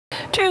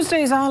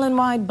Tuesday's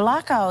island-wide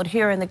blackout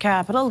here in the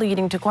capital,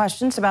 leading to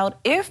questions about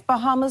if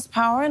Bahamas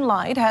Power and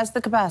Light has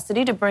the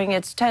capacity to bring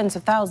its tens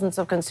of thousands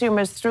of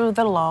consumers through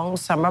the long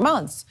summer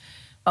months.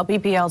 Well,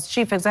 BPL's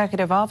Chief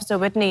Executive Officer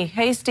Whitney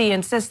Hasty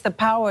insists the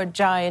power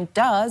giant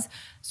does,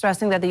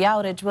 stressing that the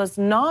outage was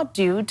not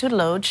due to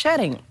load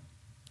shedding.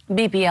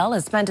 BPL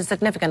has spent a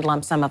significant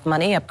lump sum of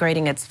money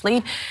upgrading its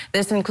fleet.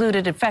 This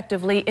included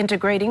effectively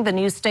integrating the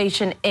new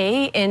Station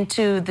A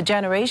into the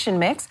generation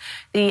mix,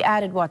 the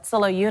added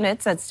Wärtsilä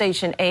units at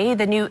Station A,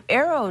 the new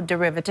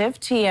aero-derivative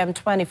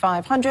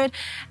TM2500,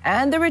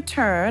 and the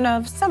return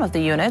of some of the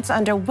units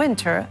under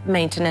winter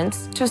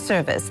maintenance to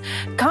service.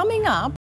 Coming up,